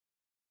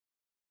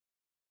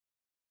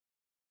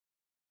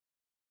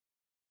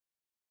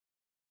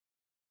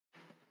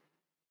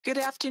Good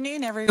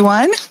afternoon,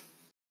 everyone,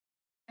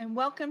 and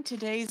welcome to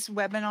today's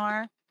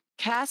webinar,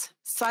 CASS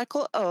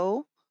Cycle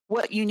O,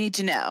 What You Need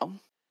to Know.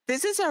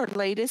 This is our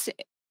latest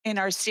in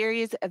our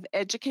series of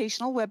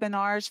educational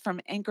webinars from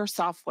Anchor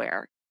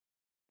Software.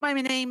 My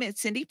name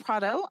is Cindy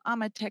Prado.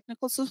 I'm a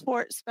technical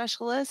support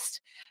specialist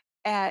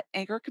at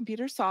Anchor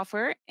Computer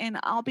Software, and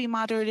I'll be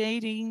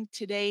moderating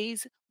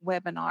today's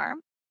webinar.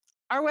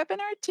 Our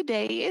webinar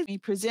today is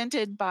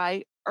presented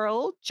by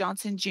Earl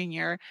Johnson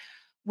Jr.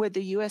 with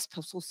the U.S.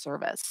 Postal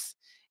Service.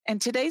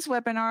 And today's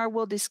webinar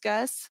will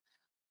discuss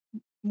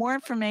more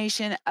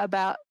information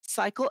about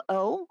Cycle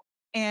O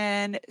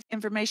and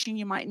information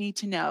you might need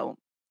to know.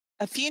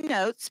 A few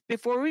notes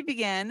before we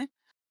begin.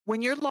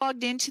 When you're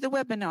logged into the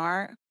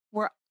webinar,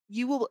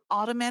 you will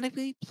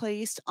automatically be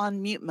placed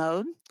on mute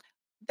mode.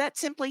 That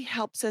simply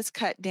helps us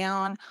cut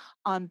down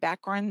on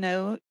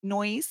background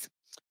noise.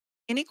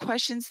 Any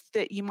questions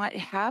that you might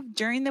have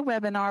during the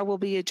webinar will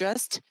be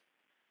addressed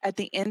at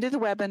the end of the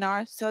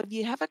webinar. So if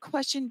you have a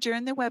question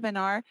during the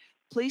webinar,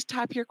 please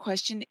type your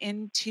question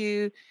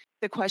into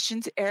the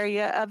questions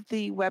area of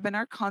the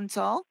webinar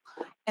console,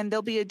 and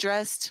they'll be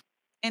addressed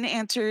and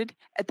answered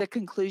at the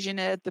conclusion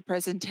of the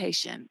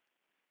presentation.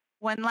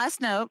 One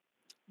last note,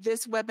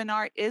 this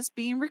webinar is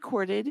being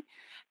recorded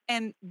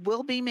and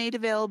will be made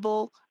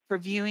available for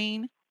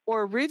viewing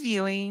or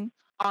reviewing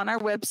on our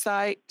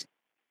website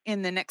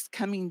in the next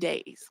coming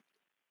days.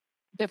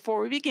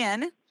 Before we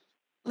begin,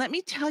 let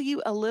me tell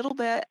you a little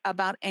bit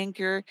about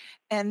Anchor,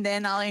 and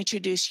then I'll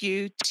introduce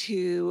you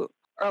to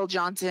Earl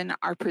Johnson,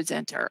 our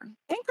presenter.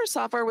 Anchor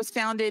Software was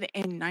founded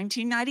in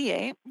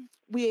 1998.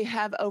 We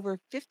have over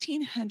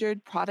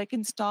 1,500 product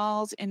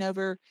installs and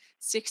over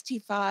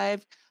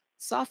 65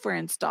 software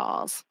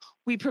installs.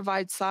 We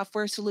provide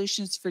software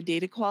solutions for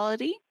data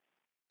quality,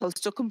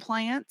 postal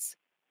compliance,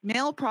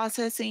 mail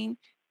processing,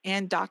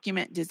 and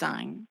document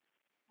design.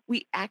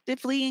 We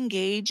actively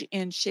engage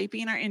in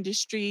shaping our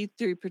industry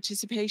through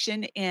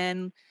participation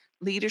in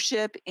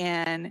leadership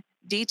in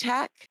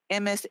DTAC,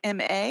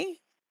 MSMA,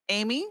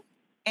 AMI,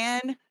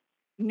 and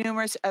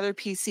numerous other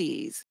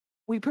PCs.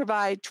 We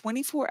provide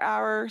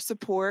 24-hour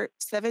support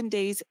 7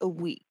 days a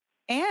week.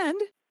 And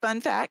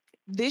fun fact,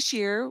 this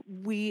year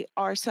we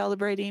are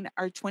celebrating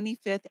our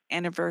 25th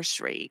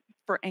anniversary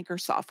for Anchor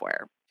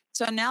Software.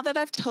 So now that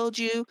I've told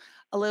you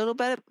a little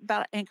bit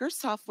about Anchor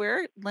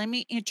Software, let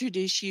me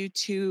introduce you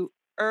to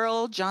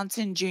Earl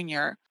Johnson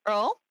Jr.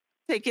 Earl,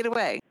 take it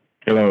away.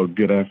 Hello,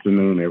 good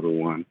afternoon,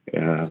 everyone.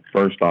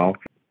 First off,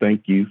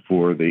 thank you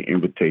for the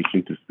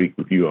invitation to speak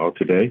with you all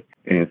today.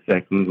 And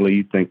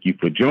secondly, thank you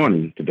for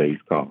joining today's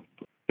call.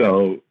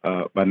 So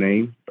my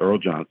name, Earl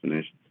Johnson,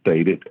 as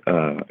stated,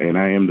 and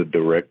I am the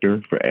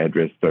Director for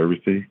Address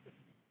Services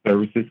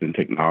and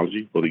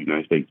Technology for the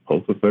United States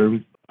Postal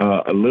Service.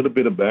 A little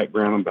bit of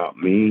background about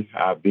me.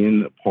 I've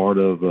been a part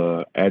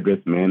of address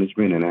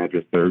management and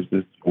address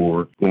services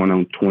for going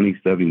on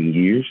 27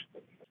 years.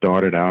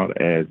 Started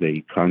out as a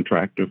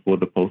contractor for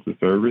the Postal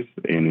Service,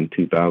 and in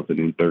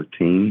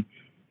 2013,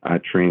 I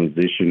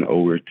transitioned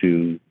over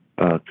to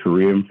a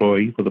career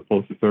employee for the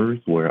Postal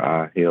Service, where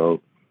I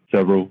held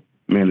several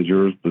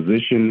managerial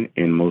positions,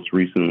 and most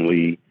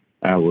recently,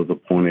 I was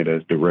appointed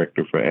as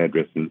Director for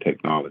Address and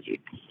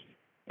Technology.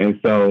 And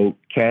so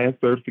CASS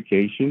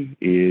certification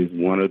is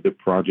one of the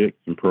projects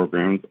and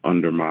programs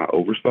under my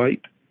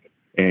oversight,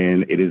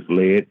 and it is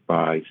led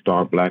by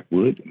Star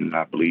Blackwood. And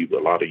I believe a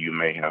lot of you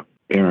may have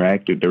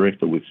interacted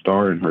directly with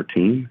Star and her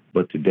team.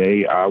 But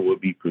today I will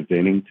be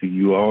presenting to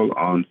you all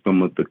on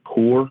some of the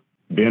core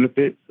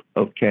benefits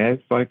of CASS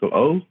Cycle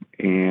O,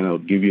 and I'll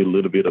give you a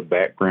little bit of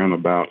background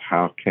about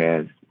how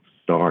CASS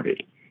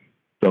started.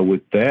 So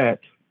with that,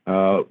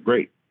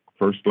 great.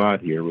 First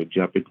slide here, we'll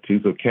jump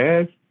into. So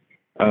CASS,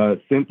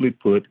 simply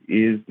put,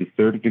 is the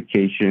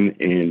certification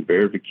and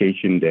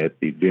verification that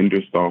the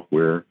vendor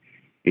software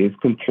is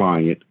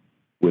compliant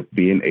with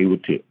being able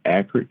to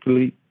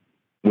accurately,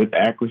 with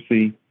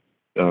accuracy,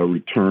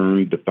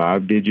 return the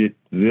 5-digit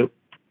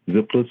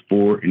zipless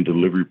 4 and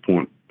delivery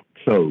point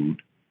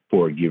code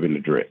for a given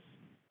address.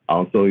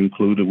 Also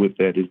included with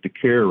that is the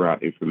carrier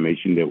route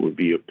information that will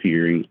be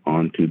appearing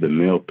onto the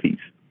mail piece.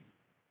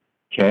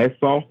 CASS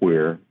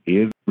software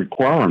is a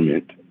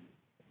requirement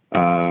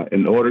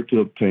in order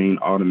to obtain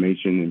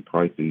automation and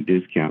pricing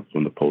discounts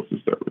from the Postal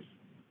Service.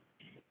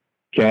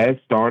 CASS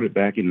started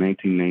back in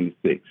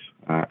 1996.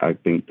 I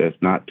think that's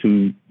not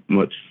too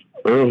much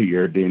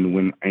earlier than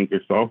when Anchor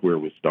Software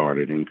was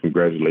started, and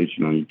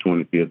congratulations on your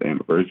 25th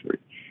anniversary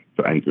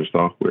for Anchor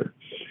Software.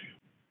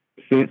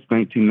 Since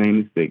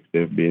 1996,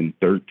 there have been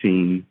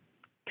 13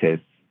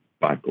 test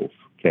cycles,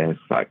 CASS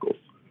cycles,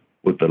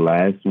 with the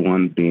last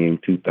one being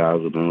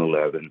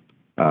 2011,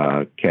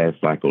 CASS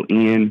Cycle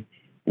N,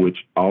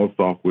 which all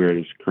software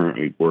is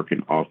currently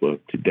working off of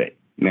today.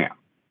 Now,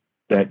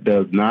 that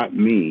does not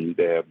mean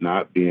there have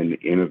not been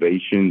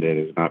innovation, there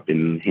has not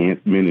been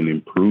enhancement and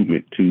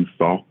improvement to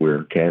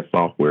software, CASS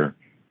software,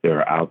 that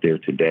are out there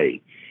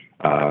today.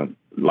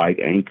 Like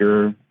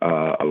Anchor,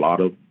 a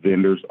lot of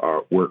vendors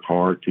work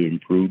hard to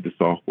improve the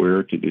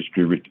software to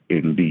distribute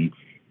and be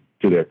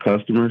to their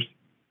customers.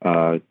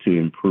 to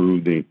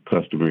improve the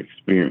customer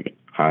experience.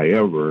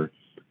 However,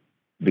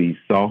 the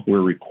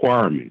software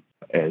requirements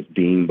as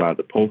deemed by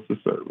the Postal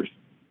Service,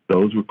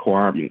 those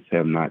requirements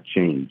have not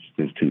changed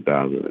since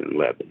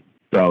 2011.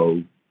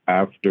 So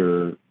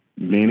after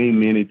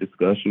many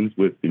discussions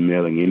with the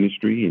mailing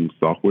industry and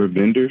software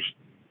vendors,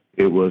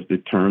 it was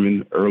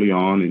determined early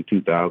on in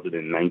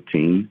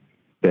 2019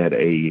 that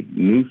a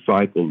new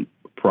cycle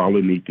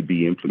probably needs to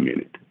be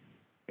implemented.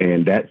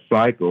 And that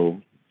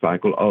cycle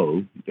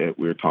O, that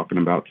we're talking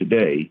about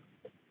today,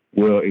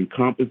 will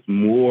encompass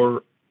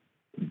more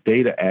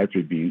data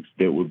attributes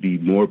that would be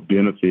more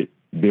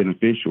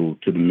beneficial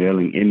to the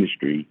mailing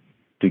industry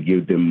to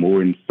give them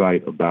more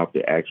insight about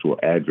the actual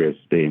address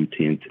they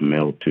intend to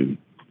mail to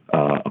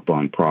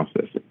upon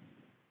processing.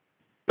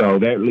 So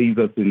that leads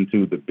us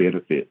into the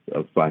benefits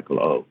of Cycle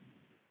O.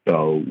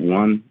 So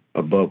one,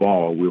 above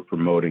all, we're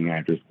promoting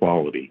address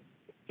quality.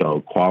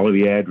 So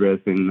quality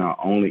addressing, not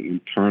only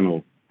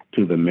internal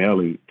to the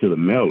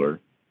mailer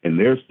and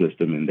their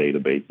system and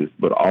databases,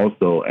 but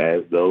also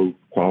as those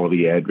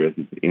quality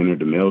addresses enter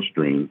the mail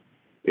stream,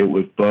 it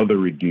would further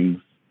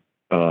reduce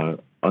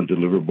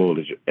undeliverable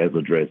as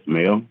addressed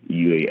mail,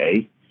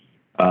 UAA,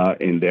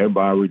 and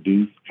thereby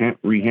reduce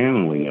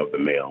rehandling of the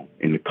mail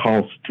and the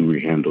cost to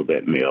rehandle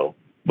that mail,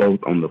 both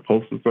on the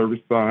Postal Service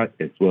side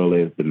as well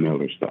as the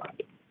mailer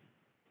side.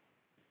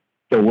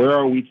 So where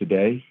are we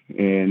today?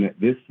 And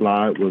this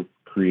slide was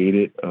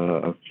created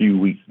a few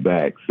weeks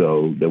back.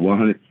 So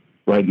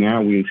right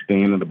now we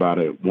stand at about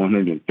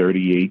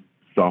 138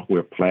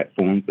 software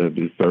platforms that have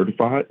been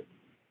certified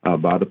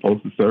by the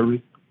Postal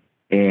Service.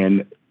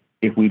 And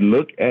if we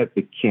look at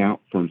the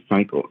count from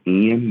Cycle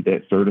N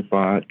that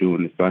certified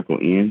during the Cycle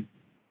N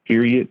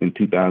period in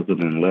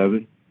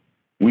 2011,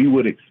 we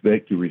would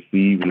expect to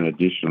receive an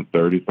additional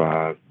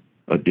 35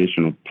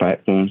 additional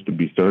platforms to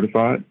be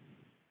certified.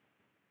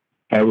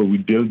 However, we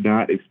do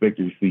not expect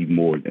to receive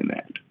more than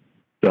that.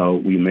 So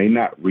we may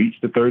not reach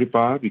the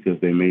 35 because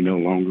they may no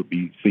longer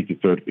be seeking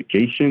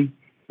certification.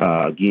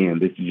 Again,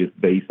 this is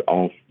just based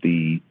off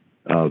the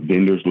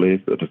vendors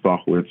list of the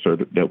software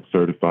that was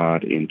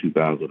certified in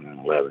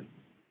 2011.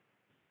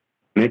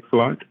 Next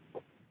slide.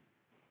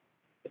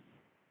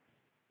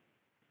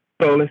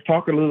 So let's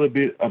talk a little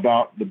bit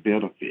about the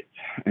benefits.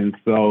 And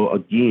so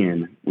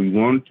again, we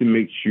wanted to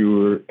make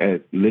sure,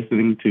 as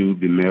listening to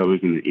the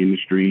mailers in the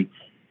industry,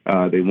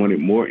 they wanted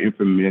more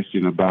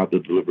information about the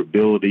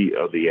deliverability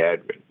of the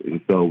address. And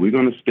so we're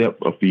going to step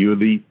through a few of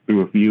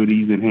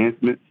these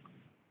enhancements.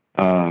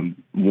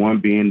 One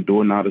being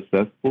door not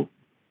accessible.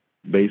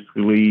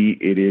 Basically,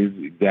 it is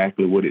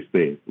exactly what it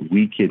says.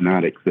 We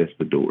cannot access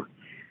the door.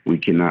 We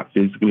cannot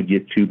physically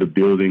get to the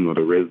building or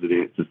the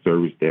resident to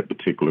service that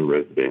particular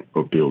resident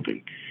or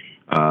building,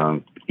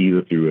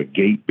 either through a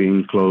gate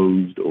being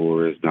closed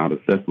or it's not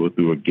accessible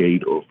through a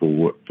gate or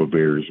for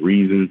various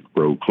reasons,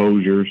 road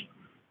closures.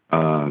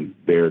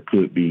 There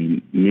could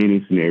be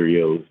many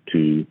scenarios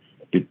to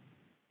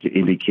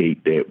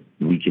indicate that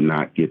we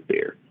cannot get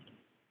there.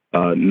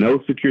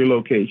 No secure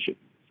location.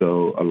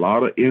 So a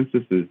lot of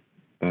emphasis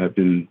have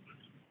been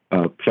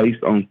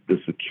placed on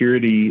the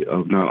security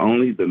of not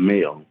only the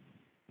mail,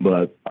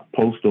 but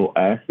postal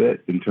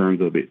assets in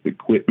terms of its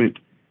equipment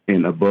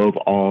and above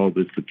all,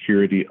 the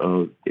security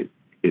of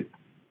its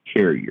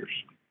carriers.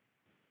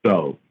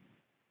 So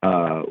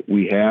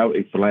we have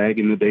a flag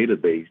in the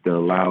database that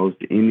allows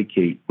to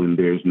indicate when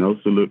there's no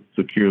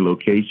secure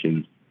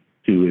locations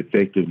to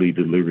effectively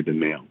deliver the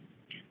mail.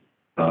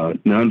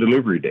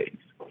 Non-delivery days.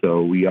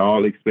 So we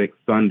all expect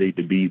Sunday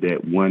to be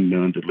that one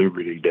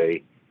non-delivery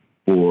day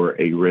for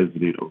a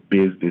resident or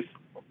business.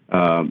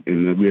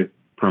 And we're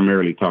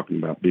primarily talking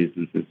about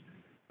businesses,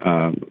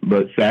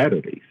 but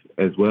Saturdays,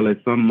 as well as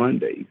some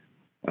Mondays,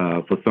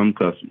 for some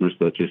customers,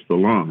 such as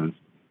salons,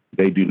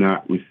 they do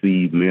not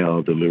receive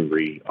mail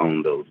delivery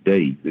on those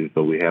days. And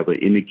so we have an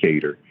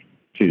indicator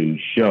to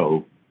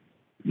show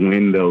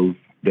when those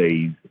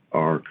days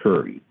are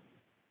occurring.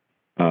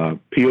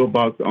 P.O.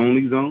 Box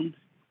only zones.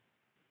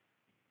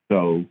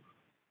 So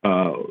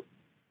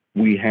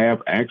we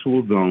have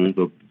actual zones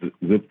of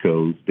zip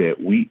codes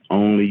that we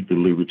only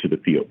deliver to the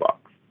P.O. Box.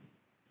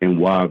 And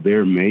while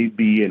there may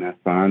be an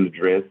assigned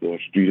address or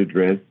street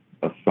address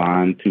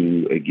assigned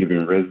to a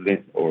given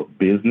resident or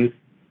business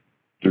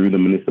through the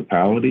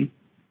municipality,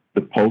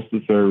 the Postal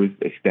Service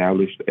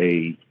established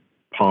a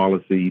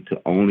policy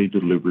to only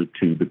deliver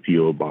to the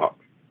P.O. Box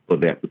for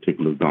that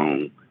particular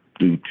zone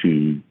due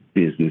to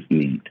business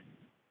need.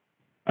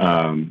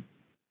 And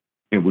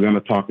we're going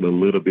to talk a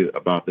little bit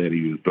about that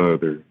even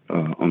further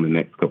on the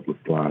next couple of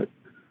slides.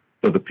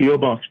 So the P.O.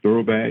 Box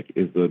throwback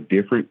is a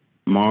different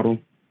model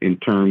in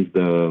terms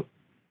of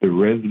the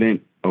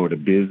resident or the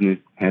business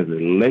has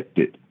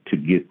elected to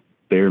get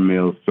their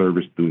mail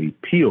service through a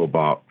P.O.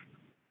 Box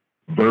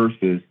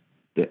versus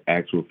the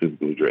actual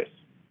physical address.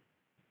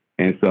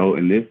 And so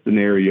in this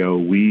scenario,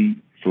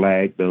 we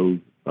flag those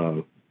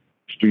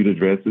street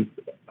addresses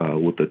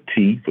with a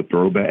T for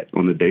throwback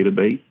on the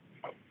database.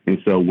 And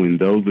so when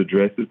those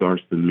addresses are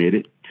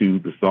submitted to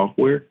the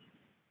software,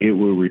 it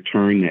will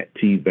return that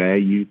T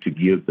value to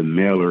give the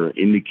mailer an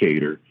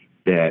indicator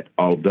that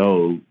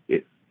although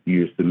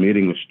you're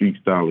submitting a street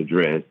style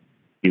address,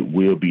 it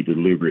will be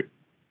delivered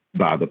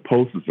by the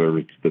Postal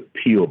Service to the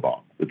P.O.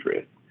 Box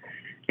address.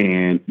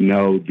 And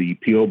no, the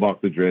P.O.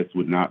 Box address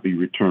would not be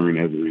returned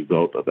as a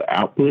result of the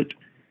output.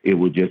 It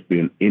would just be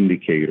an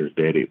indicator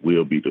that it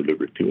will be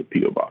delivered to a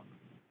P.O. Box.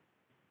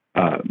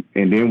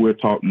 And then we'll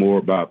talk more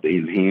about the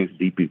enhanced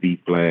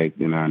DPV flags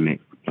in our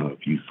next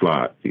few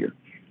slides here.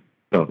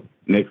 So,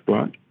 next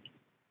slide.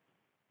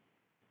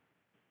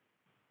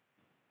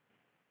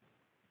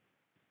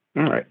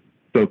 All right.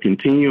 So,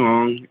 continue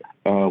on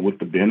with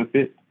the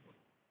benefits.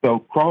 So,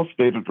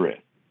 cross-state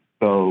address.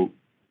 So,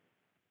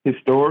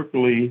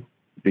 historically,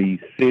 the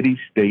city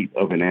state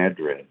of an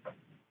address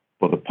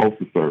for the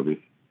Postal Service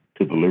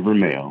to deliver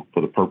mail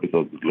for the purpose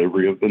of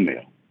delivery of the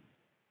mail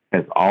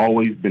has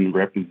always been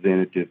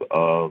representative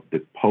of the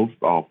post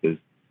office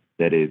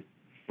that is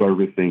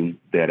servicing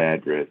that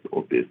address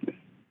or business.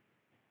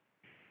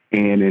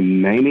 And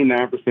in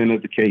 99%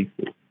 of the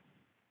cases,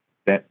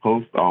 that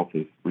post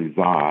office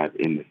resides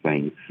in the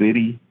same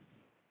city,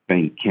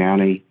 same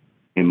county,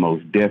 and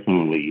most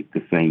definitely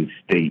the same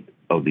state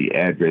of the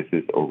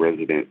addresses or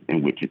residence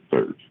in which it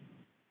serves.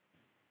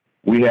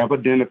 We have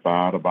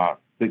identified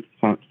about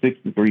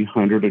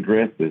 6,300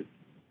 addresses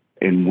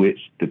in which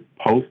the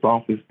post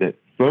office that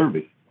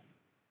service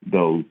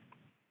those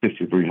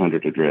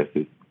 6,300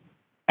 addresses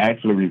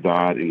actually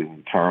reside in an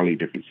entirely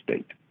different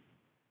state.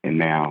 And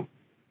now,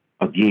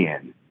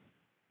 again,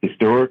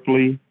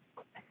 historically,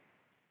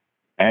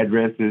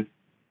 addresses,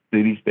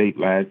 city, state,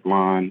 last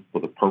line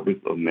for the purpose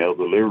of mail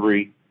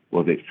delivery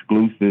was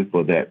exclusive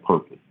for that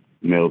purpose,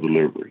 mail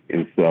delivery.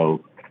 And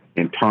so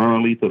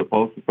internally to the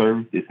Postal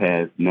Service, this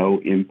has no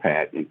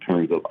impact in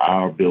terms of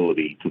our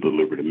ability to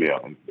deliver the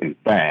mail. In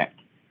fact,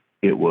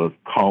 it was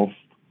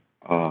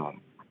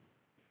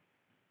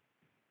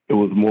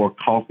more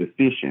cost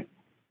efficient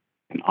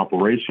and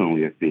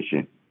operationally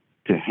efficient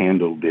to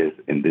handle this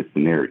in this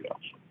scenario.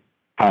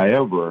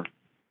 However,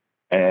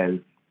 as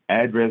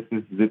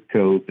addresses, zip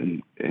codes,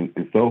 and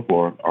so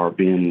forth are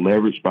being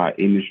leveraged by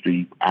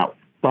industries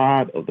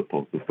outside of the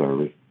Postal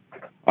Service,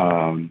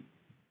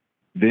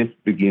 this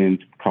begins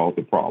to cause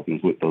the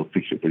problems with those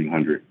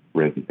 6,300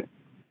 residents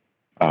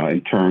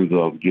in terms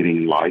of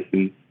getting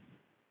licensed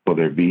for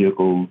their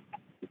vehicles,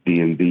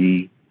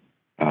 DMV,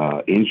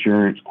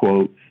 insurance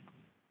quotes,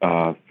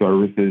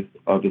 services,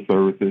 other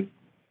services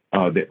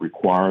that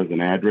requires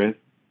an address.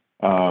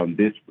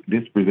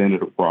 This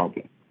presented a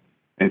problem.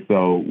 And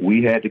so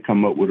we had to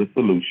come up with a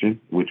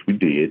solution, which we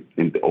did,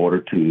 in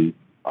order to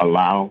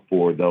allow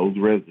for those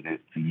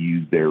residents to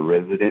use their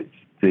residence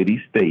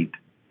city state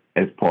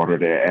as part of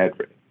their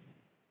address.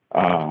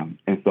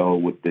 And so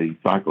with the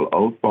Cycle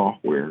O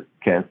software,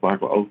 CASS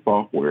Cycle O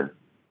software,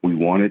 we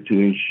wanted to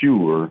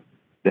ensure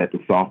that the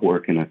software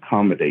can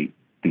accommodate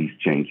these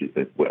changes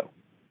as well.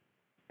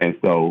 And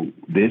so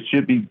this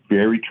should be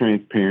very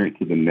transparent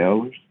to the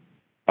mailers,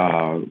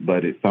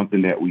 but it's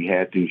something that we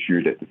had to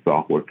ensure that the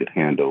software could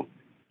handle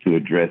to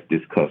address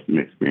this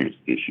customer experience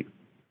issue,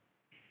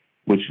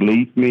 which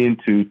leads me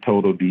into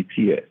Total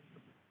DPS.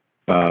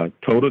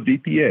 Total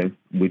DPS,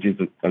 which is,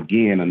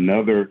 again,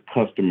 another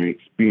customer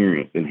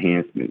experience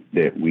enhancement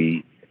that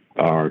we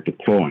are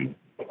deploying.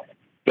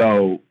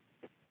 So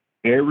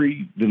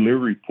every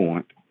delivery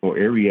point or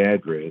every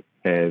address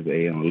has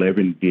an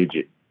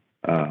 11-digit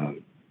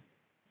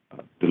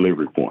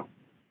delivery point,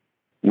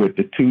 with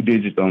the 2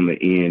 digits on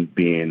the end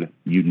being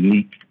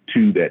unique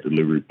to that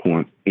delivery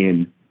point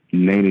in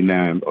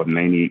 99 or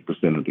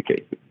 98% of the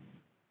cases.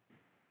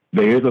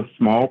 There is a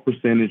small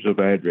percentage of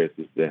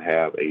addresses that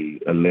have a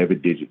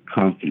 11-digit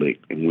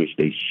conflict in which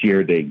they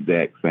share the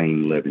exact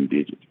same 11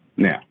 digits.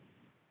 Now,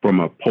 from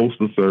a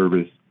Postal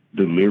Service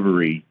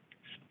delivery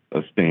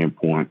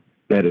standpoint,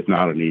 that is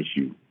not an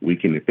issue. We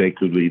can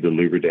effectively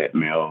deliver that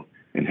mail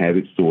and have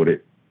it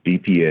sorted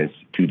DPS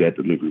to that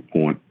delivery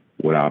point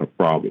without a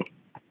problem.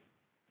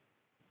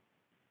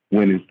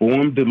 When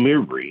Informed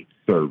Delivery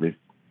Service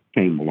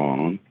came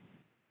along,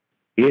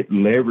 it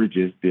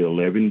leverages the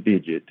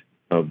 11-digit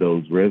of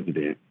those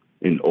residents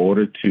in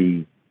order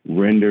to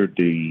render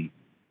the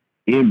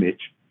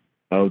image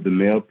of the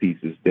mail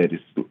pieces that is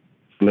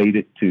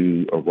slated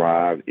to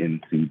arrive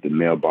into the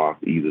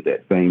mailbox either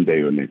that same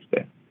day or next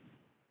day.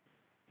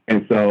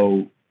 And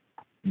so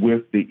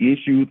with the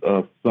issue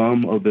of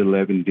some of the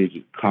 11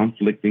 digits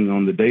conflicting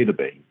on the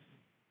database,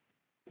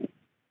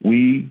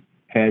 we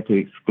had to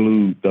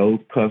exclude those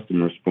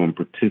customers from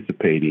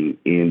participating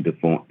in the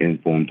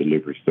Informed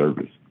Delivery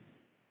Service.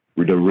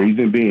 The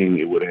reason being,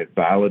 it would have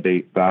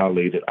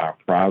violated our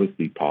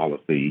privacy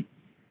policy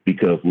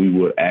because we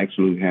would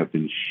actually have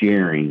been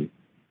sharing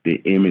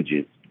the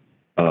images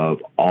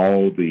of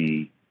all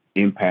the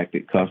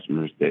impacted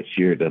customers that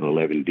shared that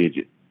 11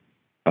 digit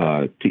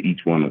to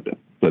each one of them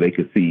so they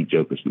could see each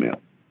other's mail.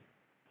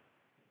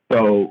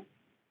 So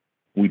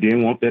we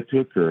didn't want that to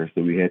occur,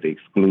 so we had to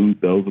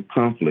exclude those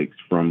conflicts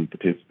from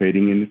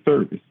participating in the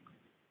service,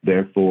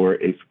 therefore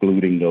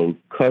excluding those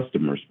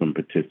customers from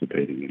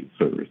participating in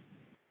the service.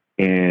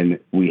 And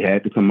we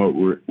had to come up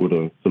with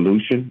a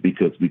solution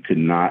because we could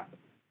not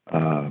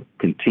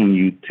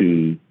continue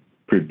to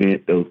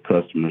prevent those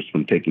customers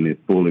from taking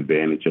full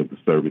advantage of the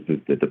services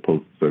that the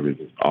Postal Service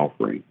is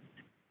offering.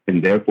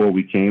 And therefore,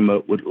 we came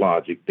up with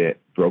logic that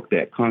broke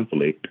that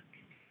conflict.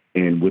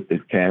 And with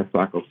this CASS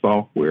cycle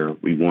software,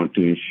 we want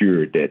to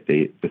ensure that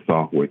the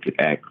software could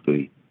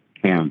actually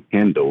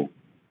handle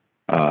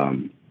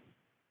that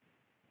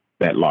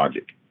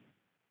logic.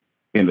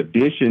 In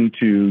addition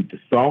to the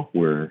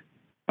software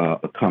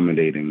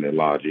accommodating the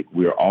logic,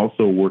 we are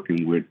also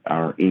working with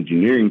our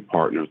engineering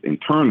partners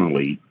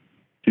internally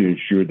to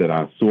ensure that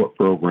our sort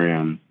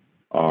programs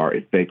are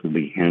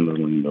effectively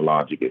handling the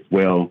logic as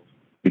well,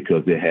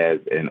 because it has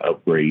an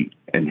upgrade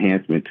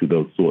enhancement to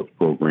those sort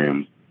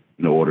programs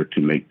in order to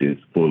make this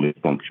fully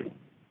functional.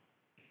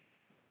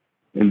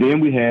 And then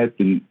we had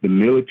the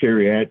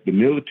military. The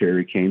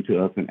military came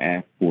to us and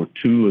asked for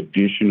 2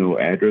 additional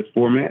address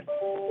formats,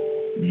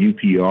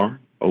 UPR,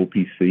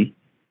 OPC.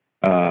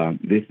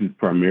 This is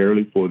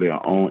primarily for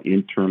their own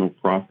internal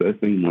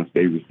processing once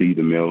they receive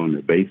the mail on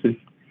their basis.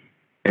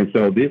 And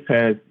so this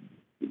has,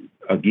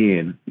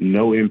 again,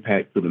 no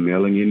impact to the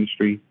mailing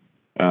industry.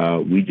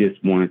 We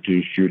just wanted to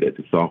ensure that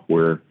the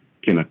software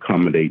can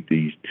accommodate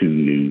these 2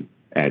 new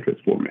address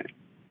formats.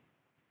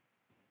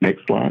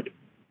 Next slide.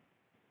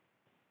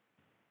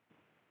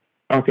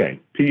 Okay,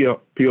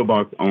 PO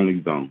Box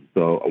only zone.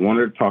 So I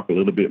wanted to talk a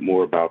little bit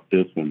more about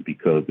this one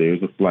because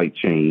there's a slight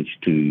change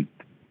to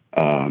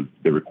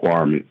the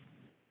requirements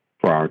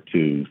prior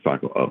to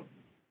Cycle O.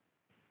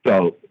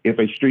 So if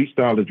a street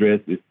style address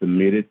is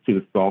submitted to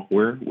the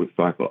software with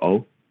Cycle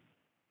O,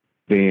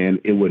 then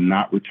it would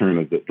not return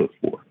a zip plus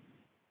 4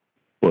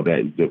 for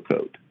that zip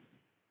code.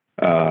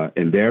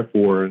 And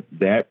therefore,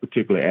 that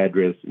particular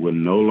address will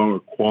no longer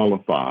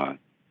qualify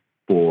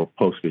for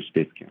postage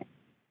discount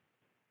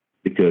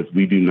because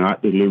we do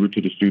not deliver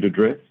to the street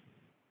address.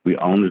 We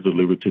only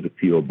deliver to the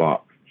PO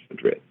Box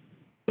address.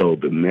 So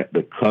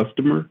the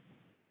customer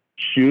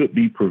should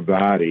be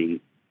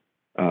providing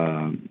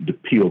the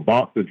PO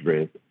Box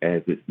address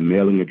as its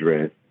mailing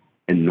address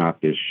and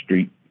not their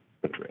street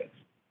address.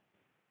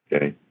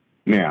 Okay.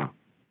 Now,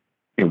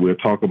 and we'll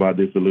talk about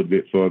this a little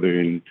bit further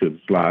into the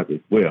slides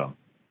as well.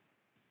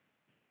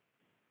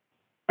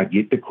 I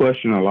get the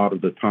question a lot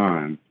of the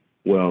time,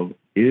 well,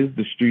 is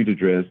the street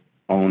address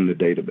on the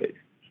database?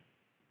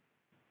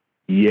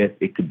 Yes,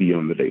 it could be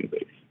on the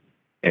database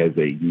as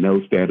a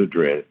no-stat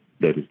address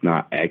that is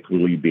not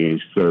actually being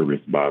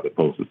serviced by the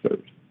Postal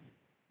Service.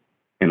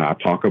 And I'll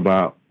talk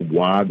about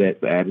why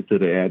that's added to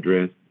the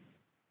address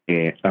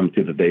and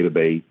to the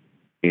database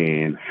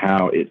and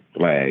how it's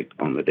flagged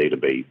on the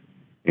database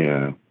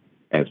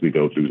as we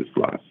go through the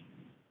slides.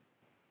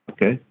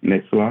 Okay,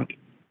 next slide.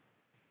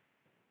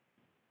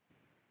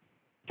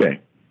 Okay,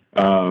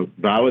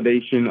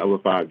 validation of a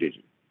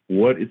 5-digit.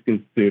 What is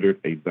considered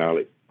a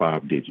valid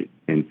 5-digit?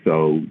 And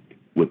so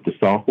with the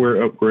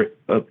software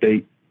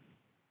update,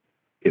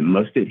 it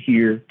must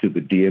adhere to the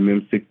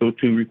DMM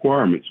 602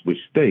 requirements, which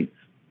states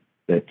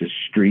that the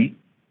street,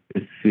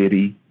 the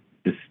city,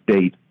 the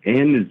state,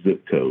 and the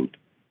zip code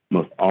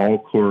must all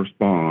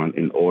correspond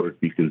in order to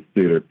be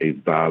considered a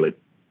valid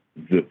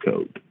zip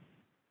code.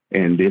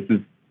 And this is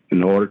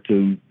in order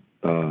to,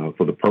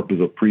 for the purpose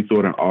of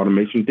pre-sort and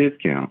automation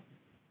discount,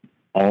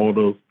 all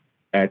those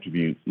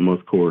attributes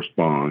must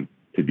correspond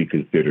to be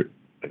considered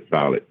a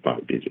valid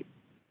 5-digit.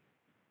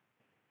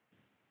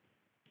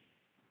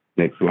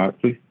 Next slide,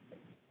 please.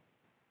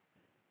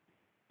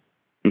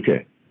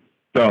 Okay,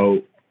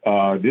 so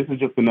this is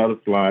just another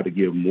slide to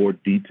give more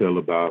detail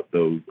about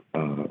those,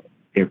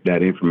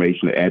 that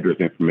information, the address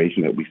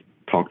information that we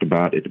talked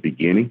about at the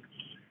beginning.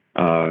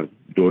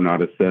 Door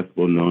not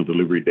accessible,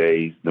 non-delivery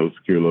days, no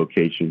secure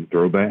location,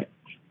 throwback.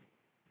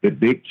 The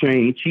big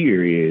change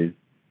here is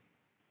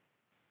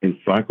in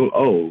Cycle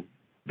O,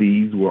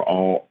 these were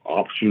all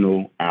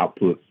optional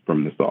outputs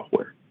from the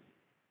software.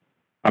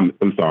 I'm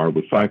sorry,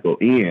 with Cycle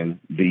N,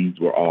 these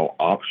were all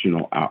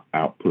optional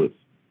outputs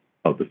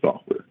of the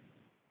software.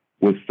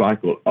 With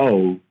Cycle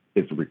O,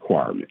 it's a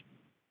requirement.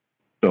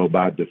 So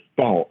by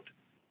default,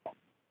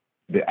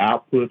 the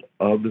output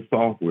of the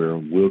software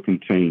will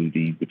contain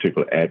these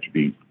particular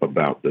attributes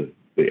about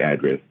the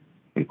address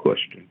in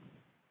question.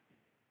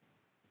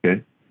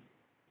 Okay,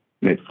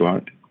 next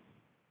slide.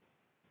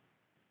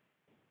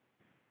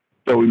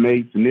 So we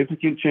made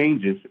significant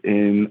changes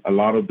in a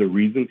lot of the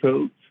reason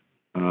codes,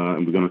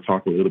 and we're going to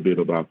talk a little bit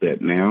about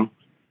that now.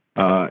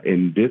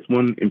 In this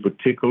one in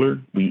particular,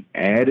 we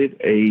added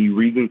a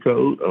reason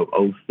code of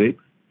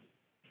 06,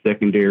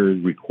 secondary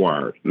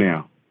required.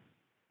 Now,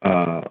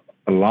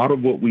 a lot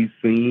of what we've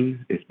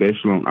seen,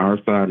 especially on our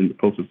side and the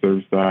Postal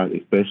Service side,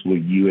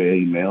 especially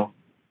UAA mail,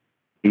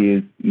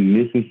 is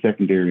missing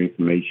secondary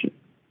information.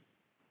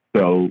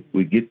 So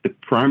we get the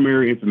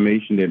primary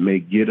information that may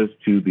get us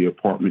to the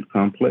apartment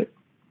complex,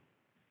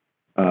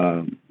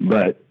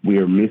 but we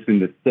are missing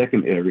the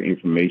secondary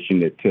information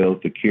that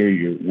tells the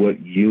carrier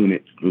what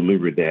unit to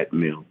deliver that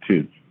mail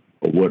to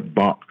or what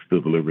box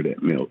to deliver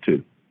that mail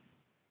to.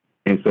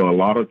 And so a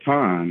lot of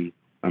times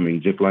I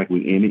mean, just like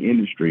with any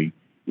industry,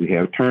 we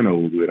have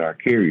turnover with our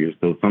carriers.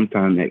 So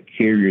sometimes that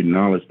carrier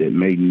knowledge that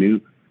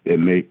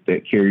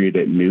that carrier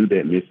that knew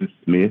that Mrs.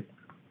 Smith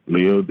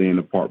lived in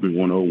apartment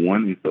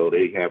 101, and so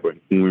they have a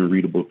human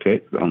readable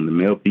text on the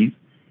mail piece,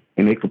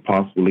 and they could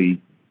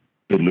possibly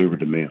deliver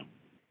the mail.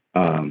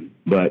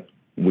 But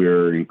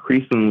we're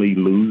increasingly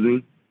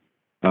losing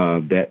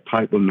that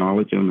type of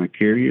knowledge on our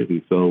carriers,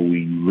 and so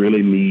we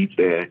really need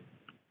that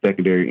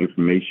secondary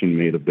information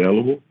made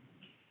available.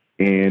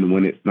 And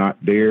when it's not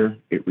there,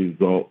 it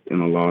results in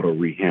a lot of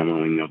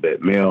rehandling of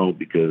that mail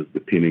because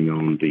depending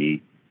on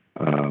the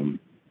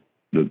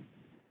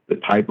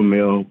type of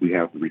mail, we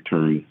have to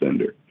return the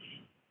sender.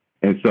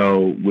 And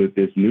so with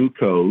this new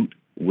code,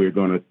 we're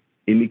going to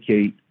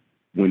indicate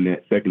when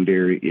that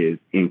secondary is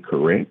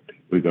incorrect.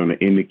 We're going to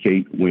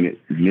indicate when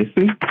it's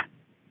missing.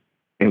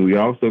 And we're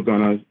also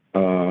going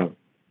to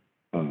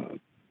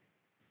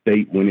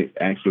state when it's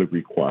actually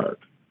required.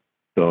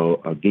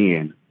 So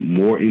again,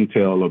 more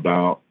intel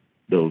about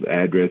those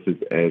addresses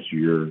as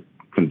you're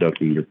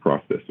conducting your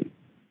processing.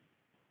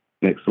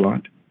 Next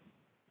slide.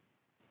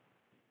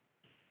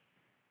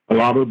 A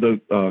lot of the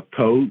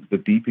codes, the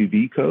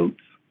DPV codes,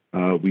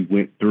 we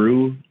went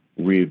through,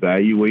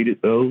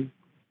 reevaluated those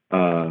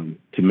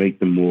to make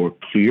them more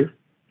clear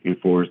and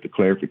for us the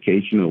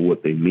clarification of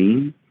what they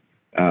mean.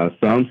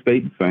 Some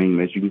state the same.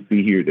 As you can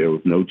see here, there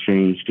was no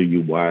change to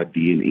your Y,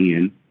 D, and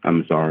N.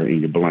 I'm sorry, in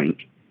your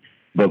blank.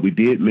 But we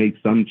did make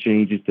some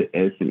changes to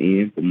S and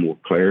N for more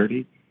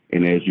clarity.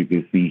 And as you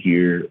can see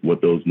here,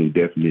 what those new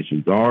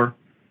definitions are.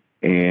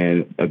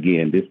 And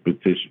again, this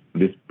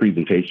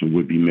presentation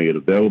would be made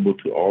available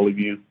to all of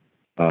you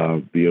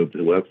via the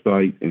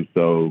website. And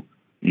so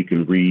you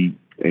can read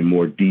in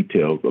more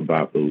details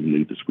about those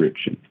new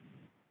descriptions.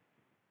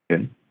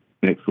 Okay,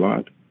 next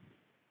slide.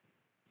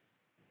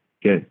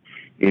 Okay,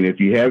 and if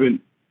you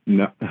haven't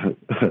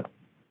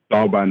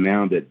saw by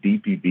now that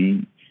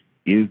DPV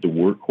is the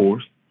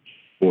workhorse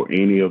for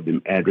any of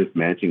the address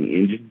matching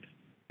engines.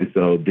 And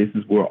so this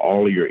is where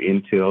all of your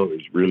intel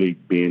is really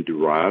being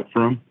derived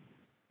from.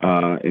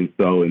 And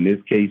so in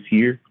this case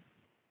here,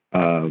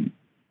 all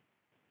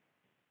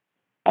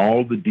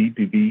the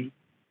DPV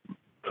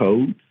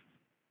codes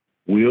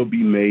will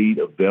be made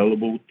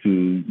available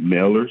to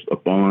mailers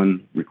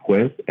upon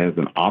request as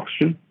an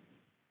option.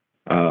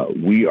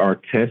 We are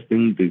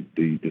testing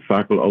the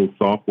Cycle O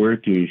software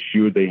to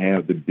ensure they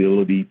have the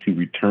ability to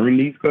return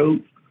these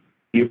codes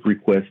if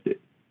requested.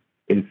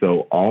 And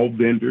so all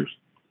vendors,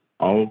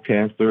 all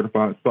CASS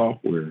certified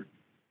software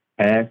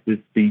has this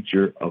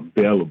feature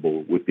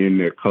available within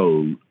their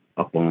code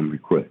upon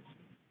request.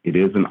 It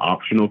is an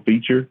optional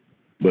feature,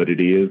 but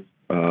it is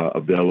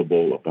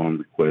available upon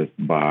request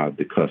by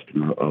the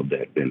customer of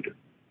that vendor.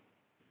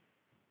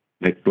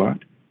 Next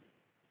slide.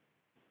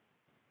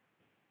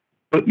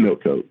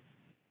 Footnote code.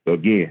 So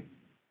again,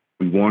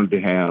 we wanted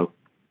to have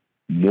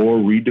more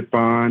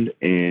redefined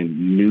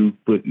and new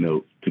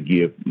footnotes to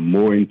give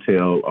more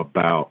intel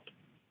about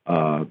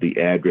the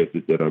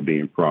addresses that are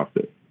being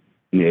processed.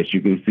 And as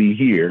you can see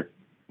here,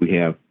 we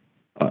have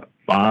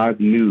 5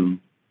 new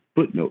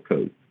footnote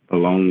codes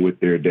along with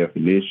their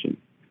definition.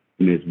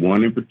 And there's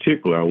one in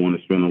particular I want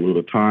to spend a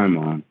little time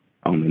on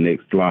the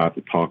next slide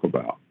to talk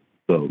about.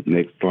 So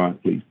next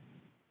slide, please.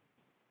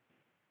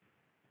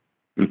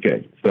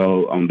 Okay,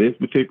 so on this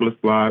particular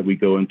slide, we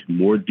go into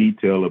more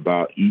detail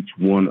about each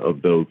one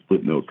of those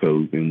footnote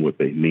codes and what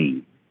they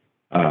mean.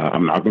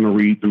 I'm not going to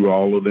read through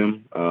all of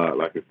them.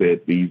 Like I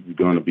said, these are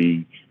going to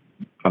be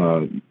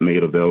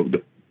made available.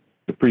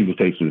 The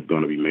presentation is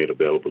going to be made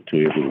available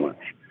to everyone.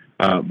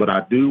 But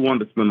I do want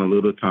to spend a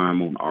little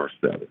time on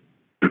R7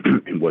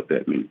 and what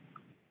that means.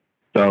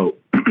 So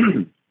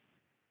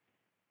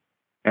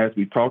as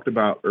we talked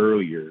about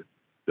earlier,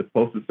 the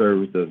Postal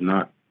Service does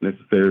not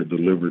necessarily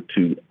deliver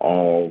to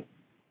all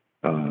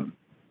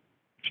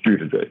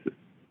street addresses.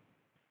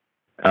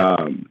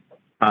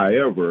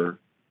 However,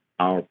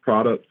 our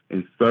products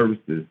and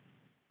services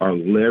are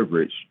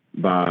leveraged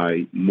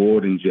by more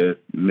than just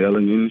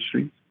mailing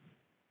industries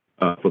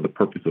for the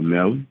purpose of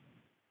mailing.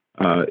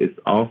 It's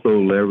also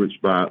leveraged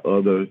by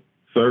other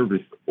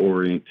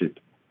service-oriented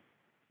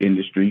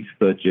industries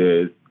such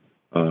as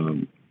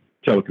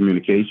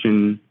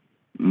telecommunication,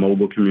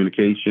 mobile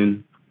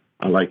communication.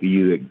 I like to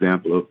use the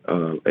example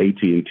of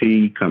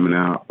AT&T coming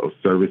out of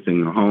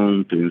servicing a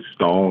home to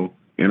install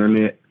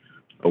internet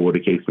or what the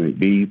case may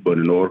be. But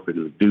in order for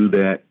them to do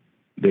that,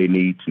 they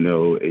need to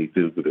know a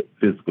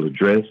physical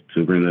address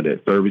to render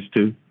that service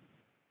to.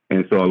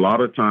 And so a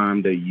lot of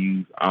time they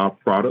use our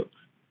products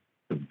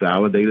to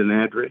validate an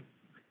address.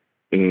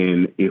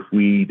 And if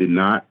we did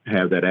not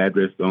have that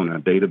address on our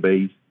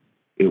database,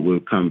 it will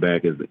come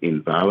back as an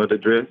invalid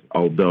address,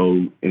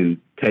 although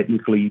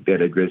technically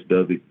that address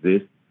does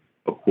exist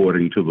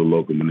according to the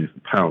local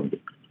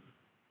municipality.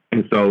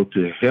 And so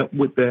to help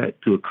with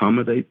that, to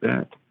accommodate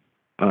that,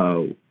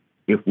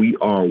 if we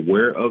are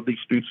aware of the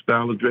street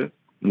style address,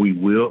 we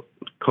will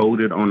code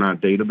it on our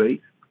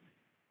database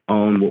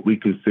on what we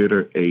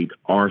consider a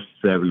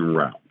R7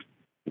 route.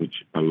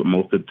 which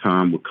most of the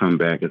time will come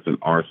back as an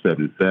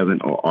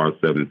R77 or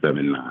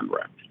R779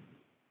 route.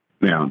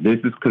 Now, this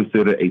is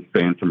considered a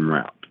phantom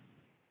route.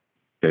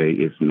 Okay,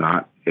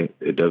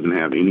 it doesn't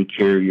have any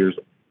carriers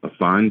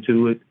assigned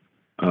to it,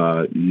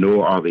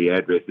 nor are the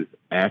addresses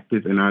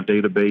active in our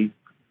database,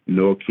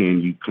 nor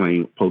can you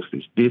claim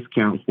postage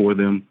discounts for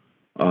them.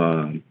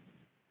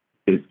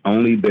 It's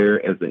only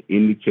there as an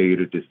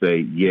indicator to say,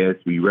 yes,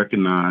 we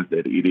recognize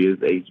that it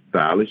is a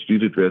valid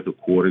street address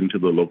according to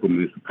the local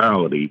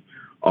municipality,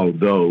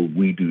 although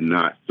we do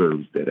not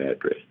service that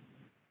address.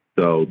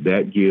 So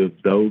that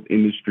gives those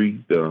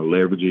industries that are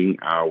leveraging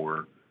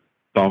our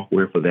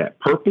software for that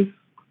purpose,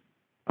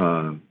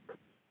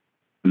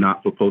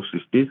 not for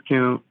postage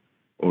discount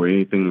or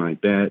anything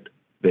like that,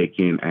 they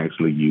can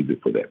actually use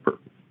it for that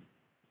purpose.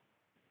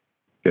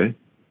 Okay,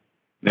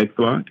 next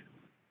slide.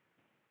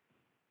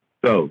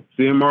 So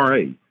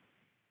CMRA,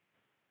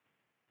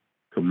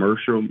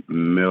 Commercial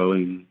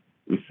Mailing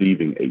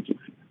Receiving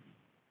Agency.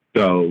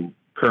 So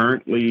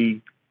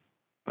currently,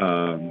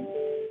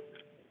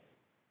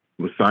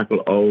 with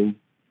Cycle O,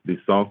 the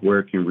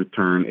software can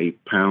return a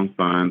 #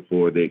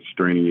 for the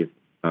extraneous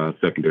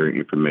secondary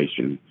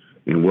information.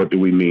 And what do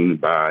we mean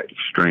by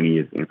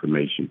extraneous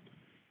information?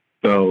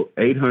 So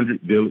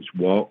 800 Village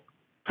Walk,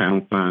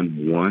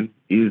 #1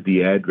 is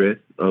the address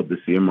of the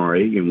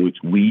CMRA in which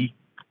we,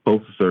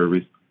 Postal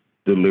Service,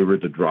 deliver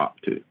the drop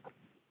to.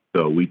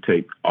 So we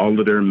take all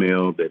of their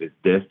mail that is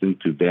destined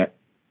to that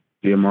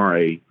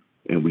CMRA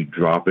and we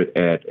drop it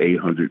at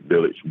 800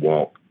 Village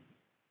Walk,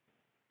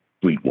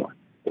 Suite 1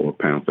 or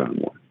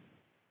 #1.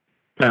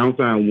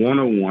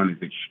 #101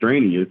 is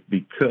extraneous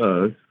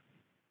because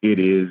it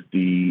is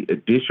the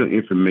additional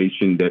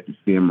information that the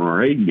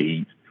CMRA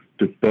needs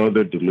to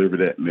further deliver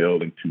that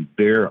mailing to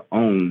their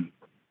own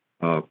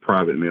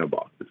private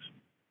mailboxes.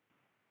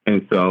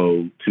 And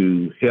so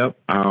to help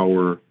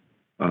our,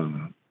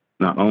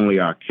 not only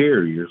our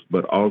carriers,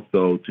 but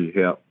also to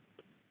help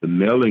the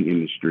mailing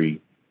industry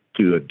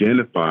to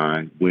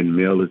identify when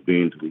mail is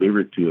being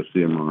delivered to a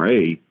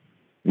CMRA,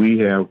 we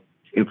have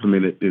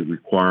implemented the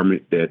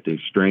requirement that the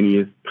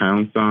extraneous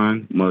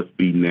 # must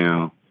be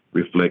now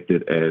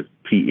reflected as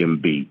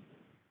PMB,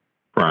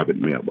 private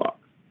mailbox.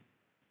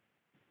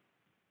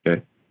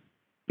 Okay,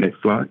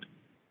 next slide.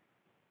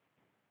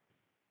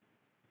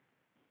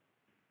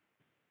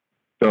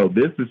 So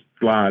this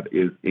slide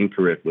is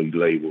incorrectly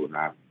labeled, and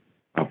I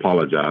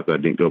apologize, I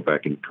didn't go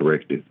back and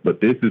correct this, but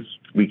this is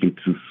speaking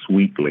to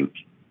SweetLink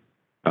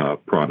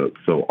products.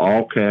 So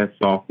all CASS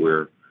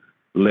software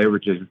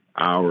leverages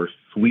our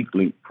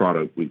SweetLink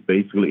product, which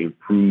basically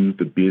improves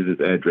the business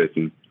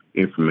addressing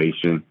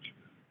information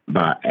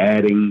by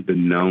adding the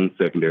known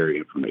secondary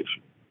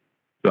information.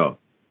 So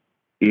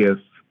if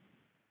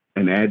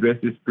an address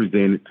is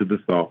presented to the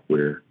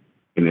software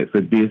and it's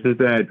a business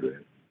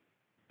address,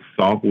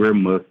 software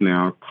must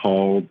now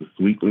call the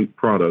SweetLink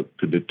product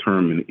to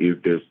determine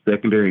if there's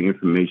secondary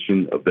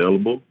information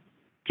available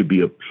to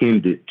be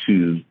appended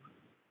to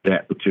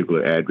that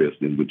particular address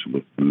in which it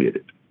was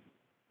submitted.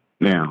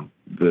 Now,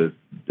 the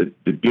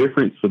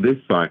difference for this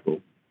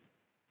cycle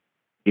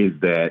is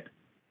that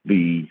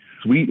the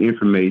suite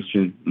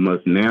information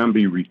must now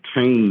be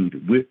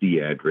retained with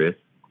the address,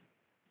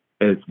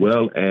 as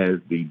well as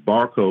the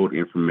barcode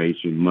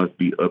information must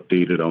be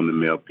updated on the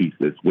mail piece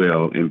as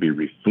well and be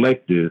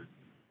reflective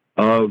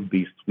of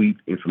the suite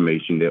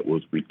information that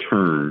was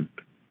returned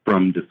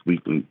from the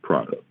SweetLink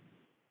product.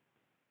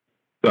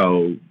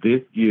 So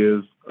this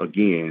gives,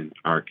 again,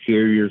 our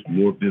carriers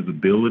more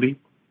visibility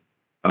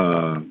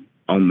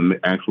on the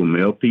actual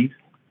mail piece.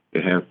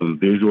 It has some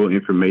visual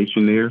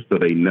information there, so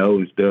they know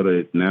instead of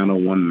it's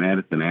 901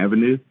 Madison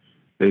Avenue,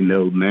 they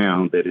know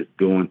now that it's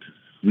going to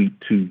Suite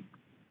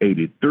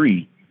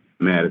 283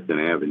 Madison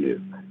Avenue.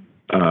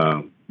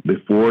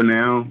 Before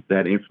now,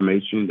 that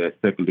information, that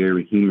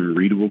secondary human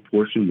readable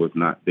portion was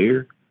not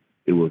there.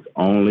 It was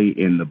only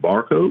in the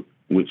barcode,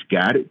 which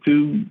got it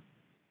to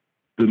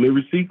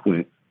delivery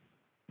sequence,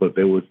 but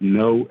there was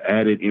no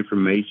added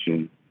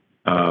information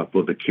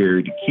for the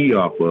carrier to key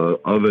off of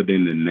other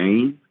than the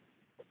name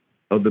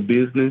of the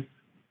business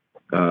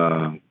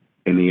and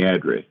the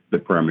address, the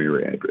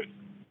primary address.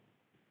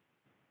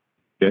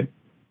 Okay,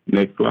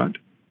 next slide.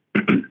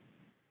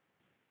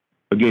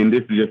 Again,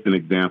 this is just an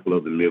example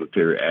of the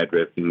military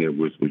addressing that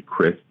was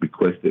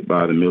requested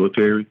by the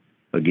military.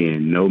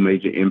 Again, no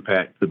major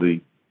impact to the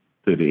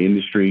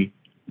industry.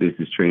 This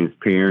is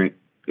transparent.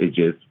 It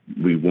just,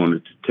 we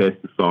wanted to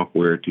test the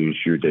software to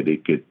ensure that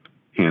it could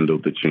handle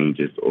the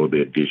changes or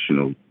the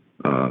additional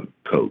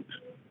codes.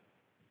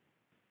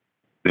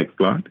 Next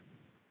slide.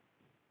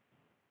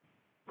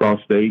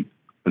 Cross state,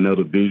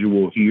 another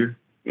visual here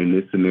in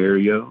this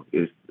scenario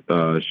is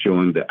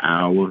showing the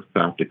Iowa,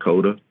 South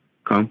Dakota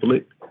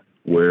conflict,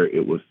 where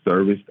it was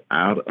serviced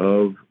out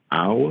of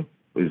Iowa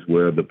is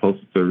where the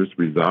Postal Service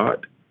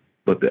resides,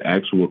 but the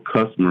actual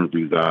customer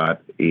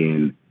resides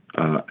in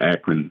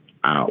Akron,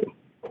 Iowa.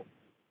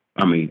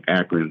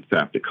 Akron,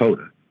 South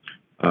Dakota.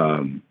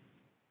 No,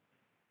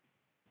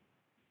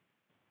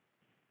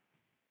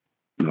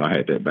 I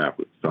had that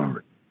backwards,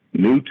 sorry.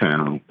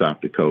 Newtown,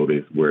 South Dakota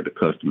is where the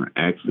customer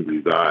actually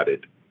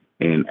resided,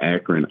 and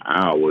Akron,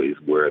 Iowa is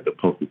where the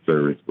Postal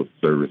Service was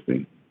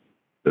servicing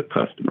the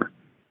customer.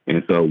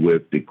 And so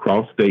with the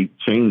cross-state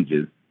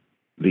changes,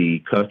 the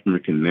customer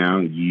can now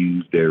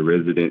use their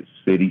resident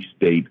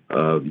city-state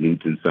of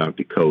Newton, South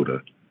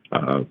Dakota,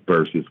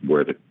 versus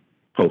where the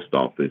post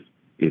office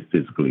is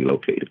physically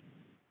located.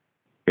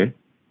 Okay?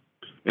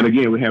 And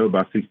again, we have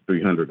about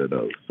 6,300 of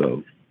those.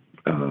 So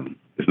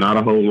it's not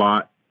a whole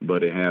lot,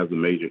 but it has a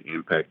major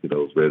impact to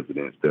those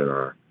residents that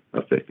are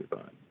affected by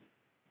it.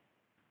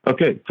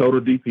 Okay,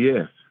 total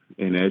DPS.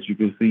 And as you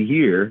can see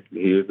here,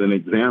 here's an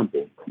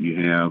example.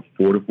 You have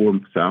 44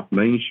 South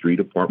Main Street,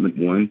 Apartment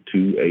 1,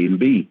 2, A, and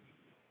B,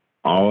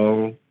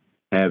 all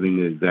having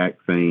the exact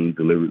same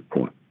delivery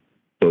point.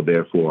 So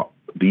therefore,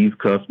 these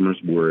customers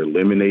were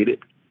eliminated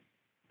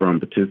from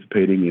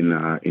participating in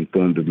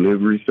informed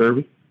delivery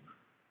service.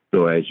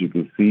 So as you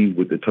can see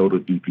with the total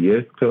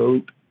DPS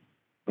code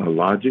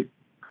logic,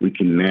 we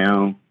can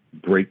now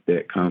break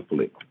that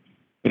conflict.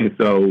 And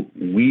so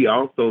we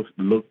also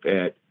looked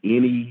at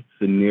any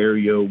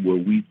scenario where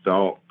we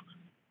thought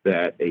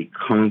that a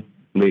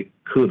conflict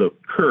could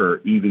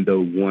occur, even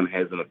though one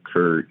hasn't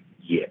occurred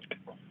yet.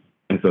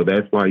 And so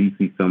that's why you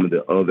see some of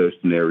the other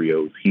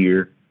scenarios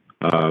here.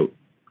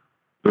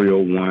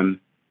 301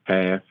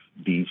 Pass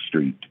D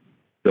Street.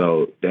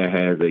 So that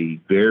has a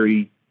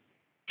very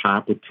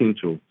high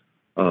potential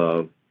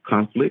of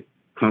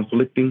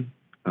conflicting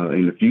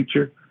in the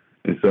future.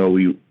 And so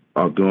we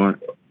are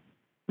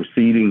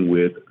proceeding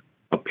with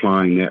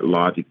applying that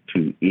logic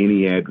to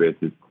any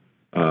addresses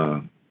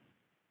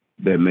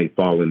that may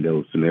fall in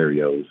those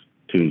scenarios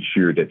to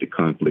ensure that the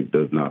conflict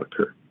does not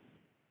occur.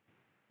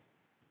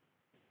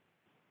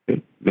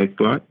 Okay, next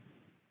slide.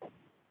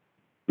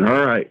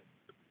 All right.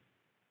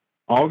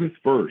 August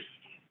 1st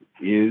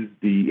is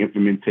the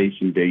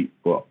implementation date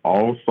for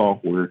all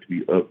software to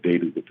be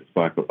updated with the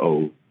Cycle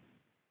O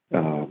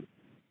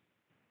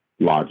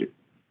logic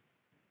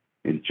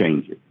and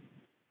changes.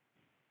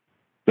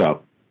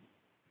 So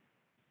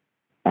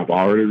I've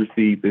already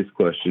received this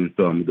question,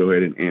 so I'm going to go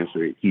ahead and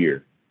answer it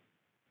here.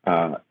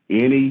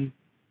 Any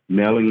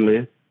mailing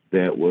list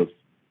that was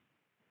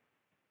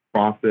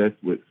processed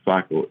with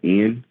Cycle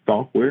N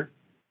software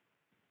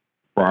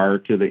prior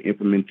to the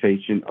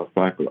implementation of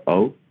Cycle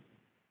O,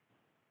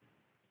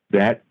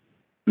 that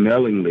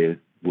mailing list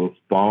will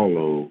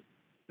follow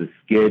the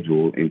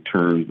schedule in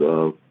terms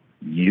of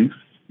use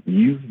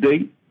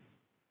date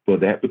for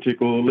that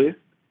particular list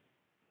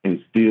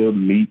and still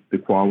meet the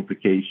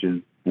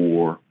qualifications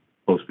for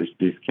postage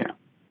discount.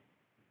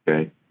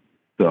 Okay,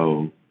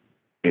 so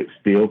it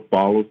still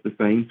follows the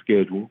same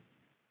schedule.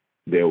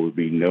 There will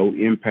be no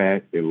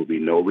impact. There will be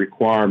no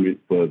requirement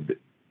for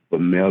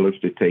mailers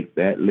to take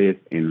that list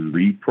and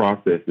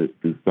reprocess it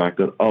through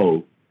Cycle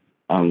O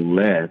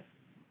unless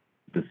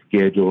the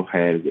schedule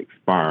has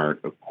expired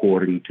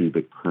according to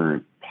the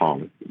current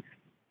policies.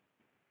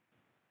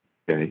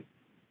 Okay.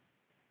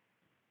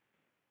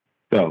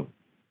 So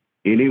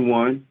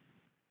anyone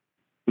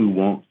who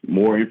wants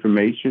more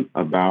information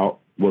about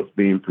what's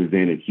being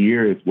presented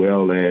here, as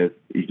well as,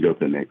 you can go to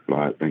the next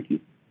slide, thank you.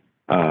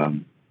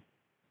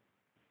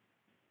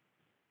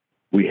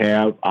 We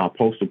have our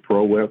Postal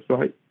Pro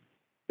website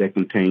that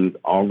contains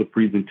all the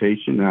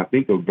presentation. And I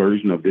think a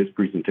version of this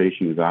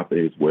presentation is out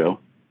there as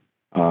well.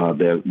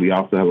 That we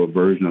also have a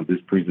version of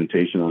this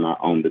presentation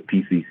on the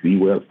PCC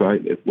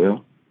website as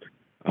well.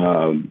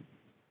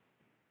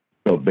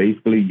 So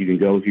basically, you can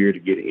go here to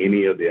get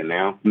any of the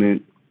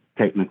announcements,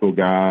 technical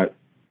guides,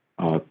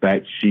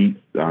 fact sheets,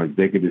 our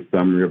executive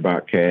summary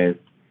about CASS.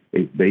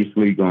 It's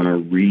basically going to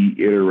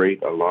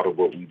reiterate a lot of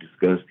what we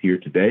discussed here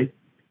today.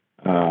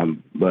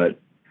 But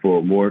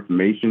for more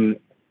information,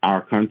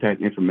 our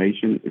contact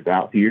information is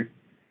out here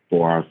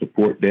for our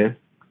support desk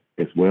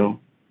as well.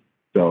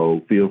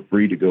 So feel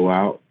free to go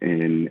out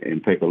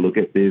and take a look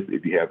at this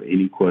if you have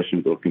any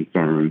questions or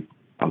concerns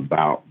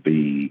about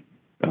the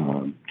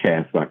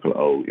CASS Cycle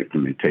O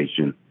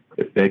implementation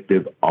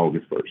effective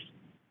August 1st.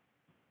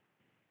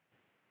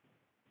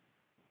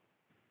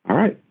 All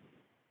right.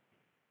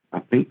 I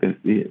think that's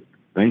it.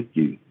 Thank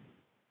you.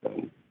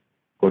 So,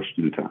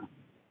 question time.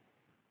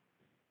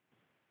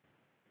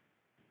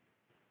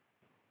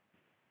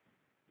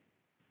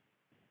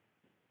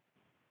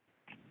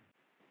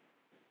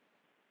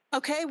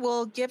 Okay,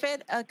 we'll give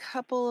it a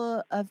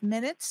couple of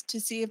minutes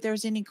to see if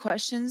there's any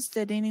questions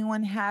that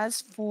anyone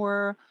has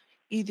for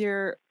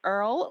either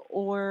Earl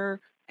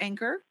or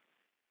Anchor.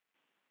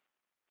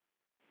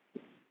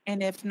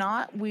 And if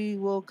not, we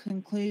will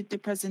conclude the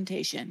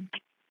presentation.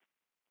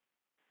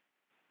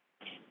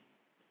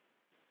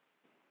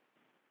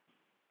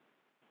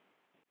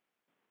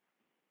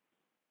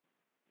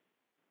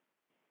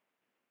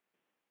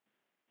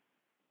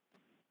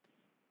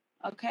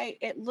 Okay,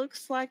 it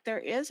looks like there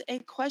is a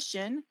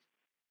question.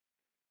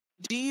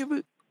 Do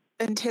you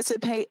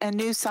anticipate a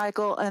new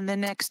cycle in the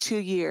next 2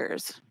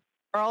 years?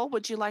 Earl,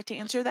 would you like to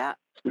answer that?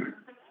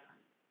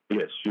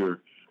 Yes, sure.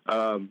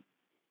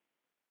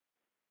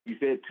 You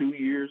said 2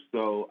 years,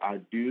 so I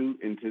do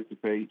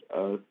anticipate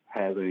us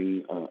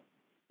having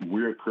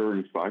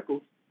reoccurring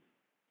cycles.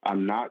 I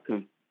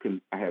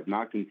have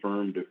not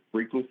confirmed the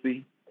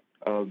frequency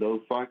of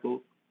those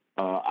cycles.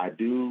 I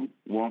do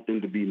want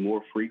them to be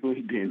more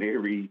frequent than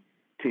every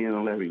 10,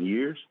 11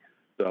 years.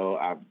 So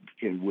I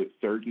can with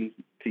certainty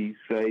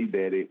say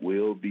that it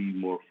will be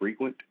more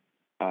frequent.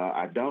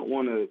 I don't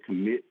want to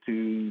commit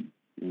to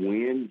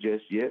when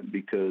just yet,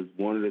 because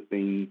one of the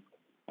things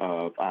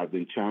I've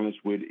been challenged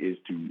with is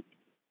to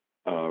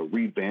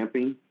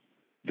revamping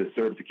the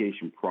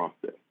certification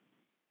process.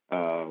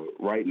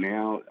 Right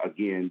now,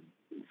 again,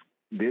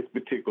 this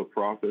particular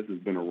process has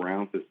been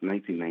around since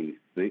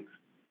 1996,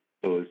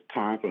 so it's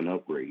time for an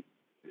upgrade.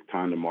 It's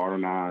time to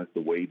modernize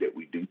the way that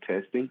we do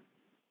testing.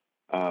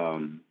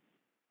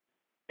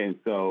 And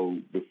so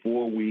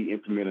before we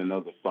implement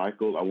another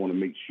cycle, I want to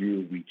make sure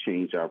we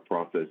change our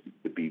processes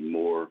to be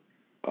more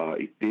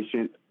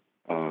efficient,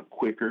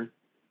 quicker.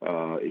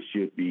 It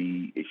should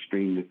be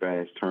extremely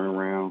fast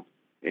turnaround.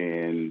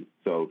 And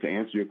so to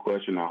answer your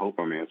question, I hope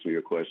I'm answering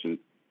your question.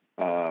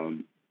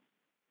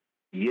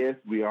 Yes,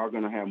 we are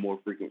going to have more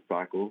frequent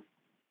cycles,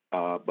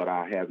 but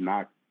I have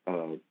not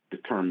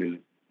determined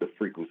the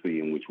frequency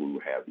in which we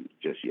will have them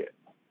just yet.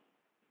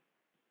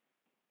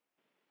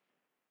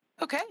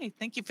 Okay,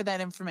 thank you for that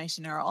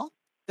information, Earl.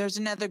 There's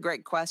another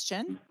great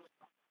question.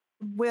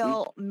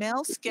 Will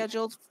mail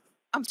scheduled,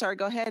 I'm sorry,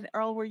 go ahead,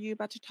 Earl, were you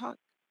about to talk?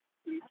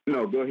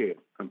 No, go ahead.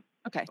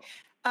 Okay.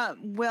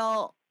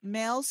 Will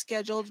mail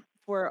scheduled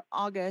for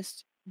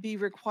August be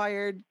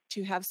required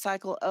to have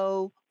cycle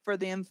O for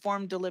the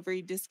informed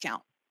delivery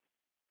discount?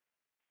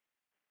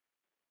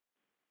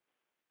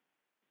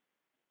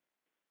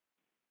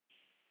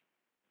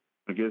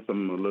 I guess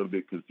I'm a little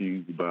bit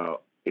confused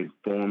about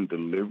informed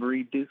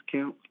delivery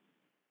discount.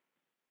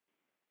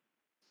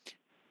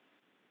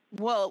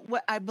 Well,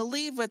 what I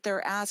believe what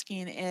they're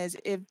asking is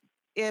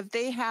if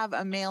they have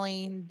a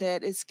mailing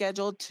that is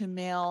scheduled to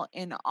mail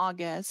in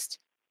August,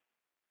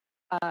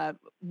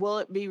 will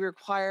it be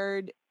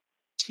required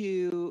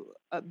to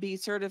be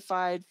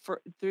certified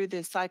through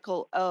the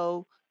Cycle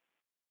O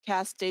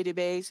CASS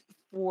database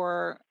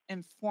for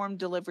informed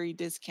delivery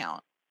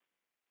discount?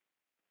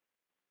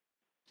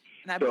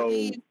 And I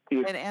believe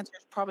that answer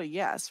is probably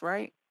yes,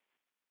 right?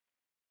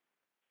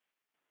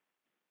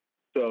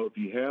 So if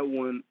you have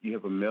one, you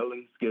have a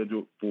mailing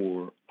scheduled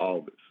for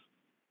August.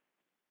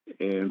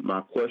 And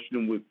my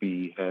question would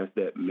be, has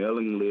that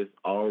mailing list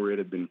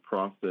already been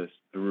processed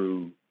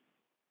through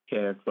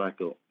CASS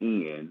Cycle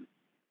N?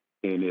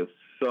 And if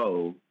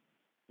so,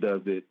 does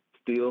it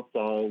still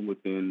fall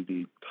within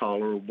the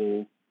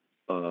tolerable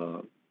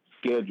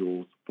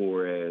schedules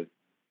for as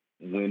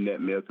when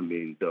that mail can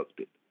be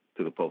inducted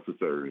to the Postal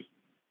Service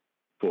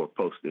for a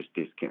postage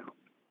discount?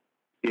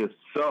 If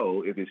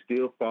so, if it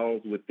still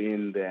falls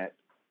within that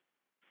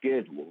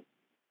schedule,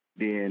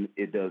 then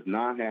it does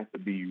not have to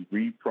be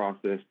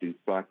reprocessed through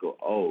Cycle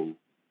O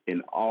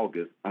in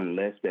August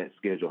unless that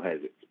schedule has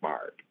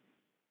expired.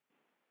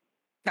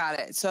 Got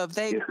it. So if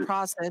they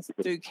process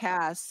through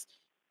CASS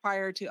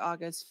prior to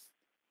August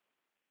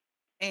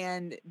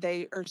and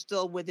they are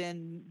still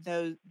within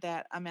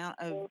that amount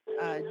of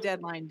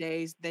deadline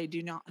days, they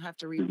do not have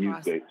to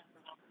reprocess.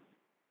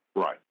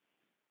 Right.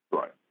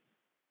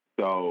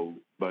 So,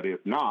 but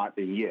if not,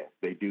 then yes,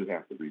 they do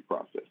have to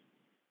reprocess.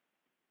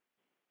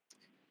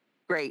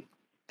 Great.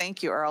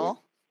 Thank you,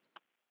 Earl.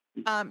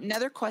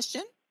 Another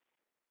question,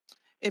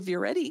 if you're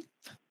ready.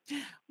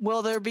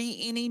 Will there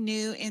be any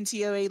new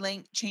NCOA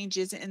link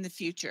changes in the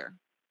future?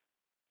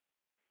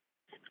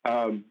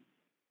 I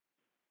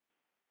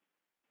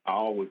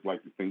always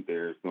like to think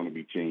there's going to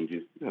be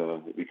changes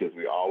because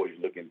we're always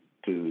looking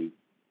to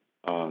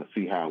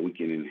see how we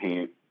can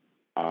enhance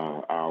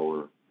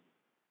our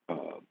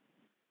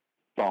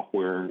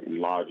software and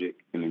logic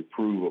and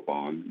improve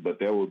upon. But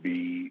there will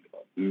be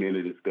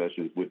many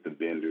discussions with the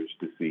vendors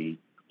to see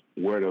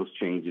where those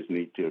changes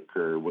need to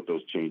occur, what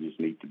those changes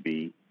need to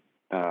be.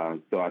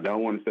 So I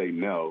don't want to say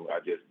no. I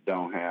just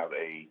don't have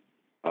a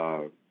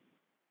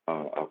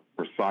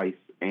precise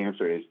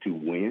answer as to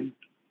when.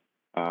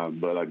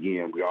 But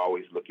again, we're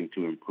always looking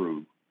to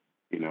improve.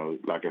 You know,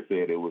 like I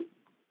said, it was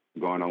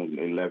going on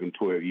 11,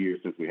 12 years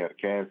since we had a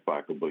CASS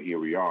cycle, but here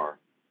we are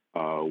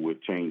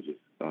with changes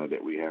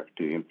that we have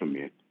to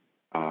implement.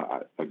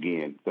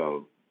 Again,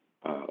 so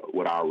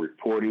with our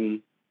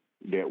reporting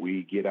that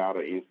we get out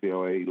of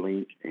NCOA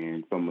Link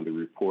and some of the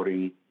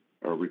reporting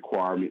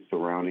requirements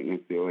surrounding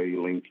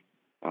NCOA Link,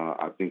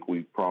 I think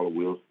we probably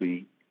will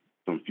see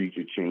some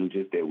future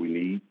changes that we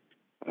need.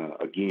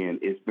 Again,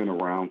 it's been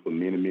around for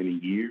many, many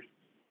years,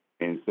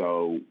 and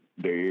so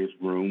there is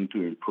room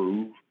to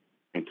improve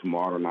and to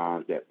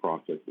modernize that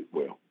process as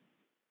well.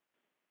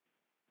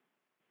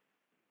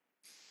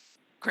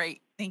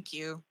 Great, thank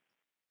you.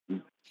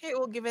 Okay,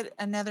 we'll give it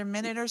another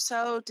minute or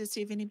so to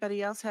see if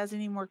anybody else has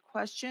any more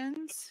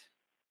questions.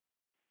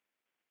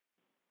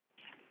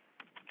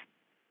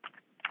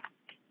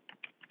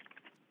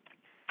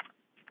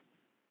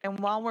 And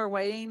while we're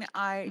waiting,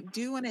 I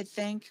do want to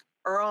thank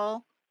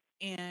Earl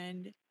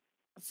and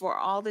for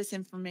all this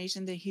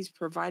information that he's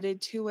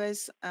provided to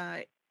us.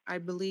 I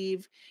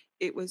believe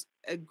it was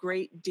a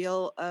great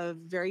deal of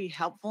very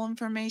helpful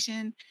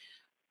information,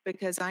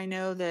 because I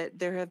know that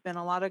there have been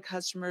a lot of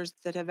customers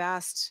that have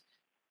asked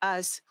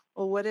us,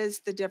 well, what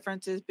is the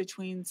differences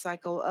between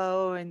cycle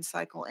O and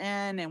cycle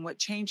N, and what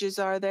changes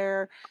are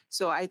there?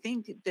 So I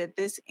think that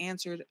this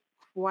answered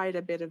quite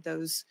a bit of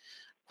those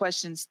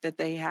questions that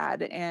they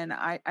had. And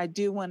I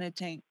do want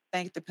to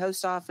thank the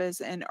post office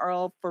and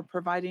Earl for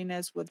providing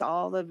us with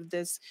all of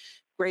this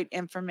great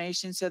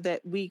information so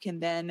that we can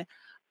then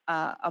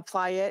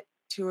apply it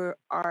to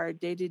our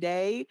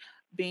day-to-day,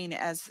 being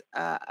as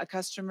a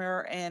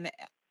customer and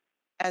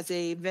as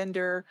a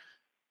vendor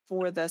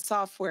for the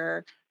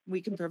software. We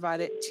can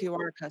provide it to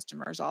our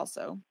customers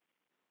also.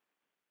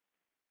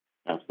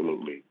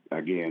 Absolutely.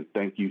 Again,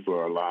 thank you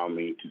for allowing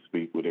me to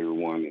speak with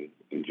everyone and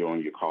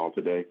enjoying your call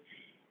today.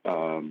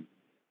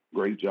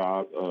 Great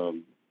job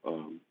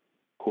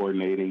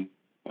coordinating.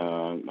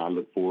 I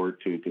look forward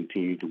to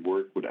continue to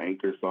work with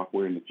Anchor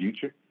Software in the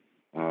future.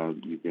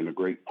 You've been a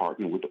great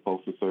partner with the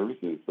Postal Service,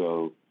 and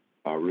so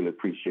I really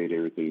appreciate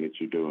everything that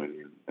you're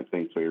doing. And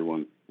thanks for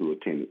everyone who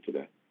attended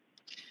today.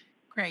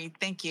 Great,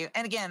 thank you.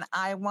 And again,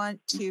 I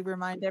want to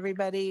remind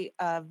everybody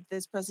of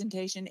this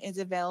presentation is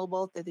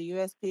available through the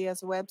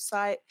USPS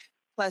website.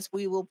 Plus,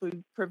 we will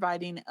be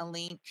providing a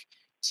link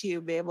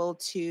to be able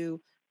to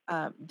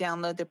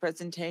download the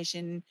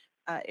presentation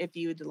if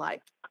you would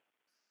like.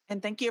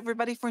 And thank you,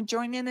 everybody, for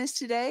joining us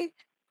today.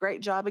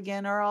 Great job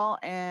again, Earl,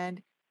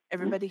 and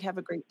everybody have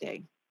a great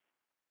day.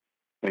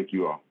 Thank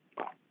you all.